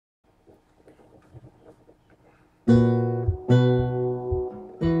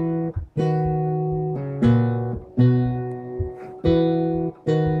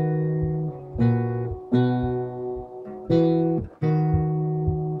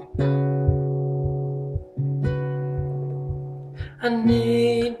I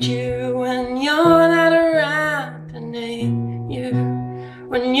need you when you're not around. I need you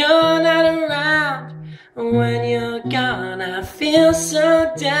when you're not around. And when you're gone, I feel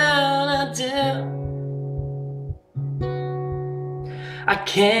so down. I do. I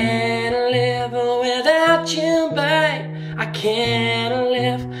can't live without you, babe. I can't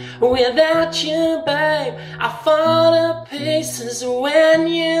live without you, babe. I fall to pieces when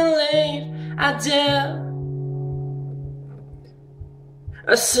you leave. I do.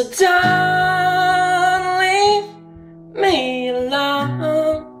 So don't leave me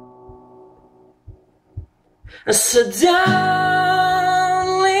alone. So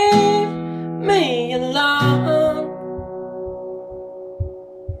don't leave me alone.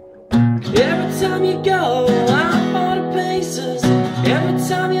 Every time you go, I fall to pieces. Every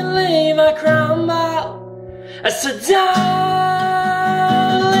time you leave, I crumble. So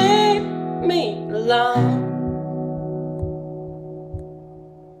don't leave me alone.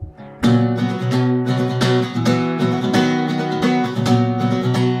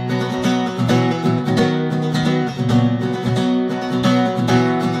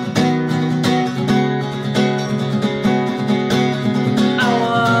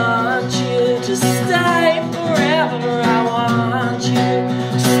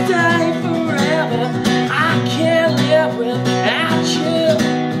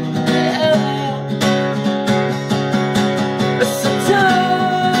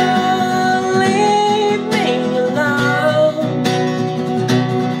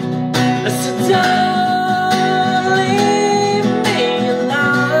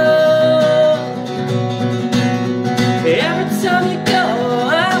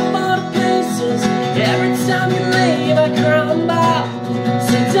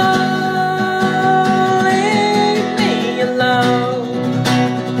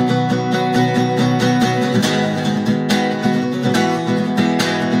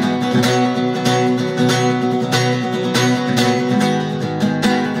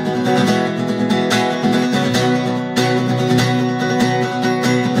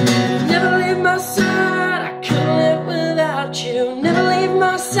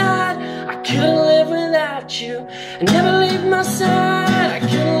 You. Never leave my side, I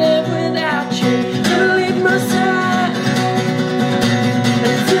couldn't live without you. Never leave my side.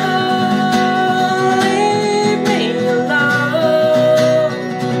 And don't leave me alone.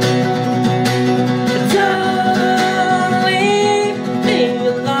 Don't leave me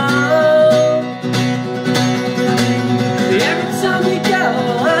alone. Every time you go,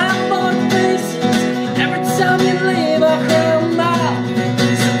 I'm on pieces. Every time you leave, I crumble.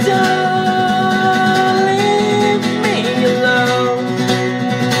 So don't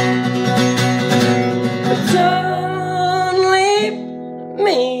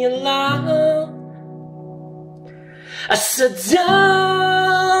me alone. I said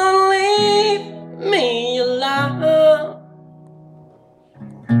don't leave me alone.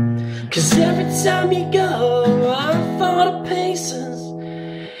 'Cause every time you go, I fall to pieces.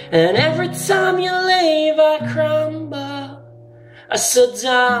 And every time you leave, I crumble. I said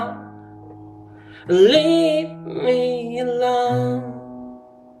don't leave me alone.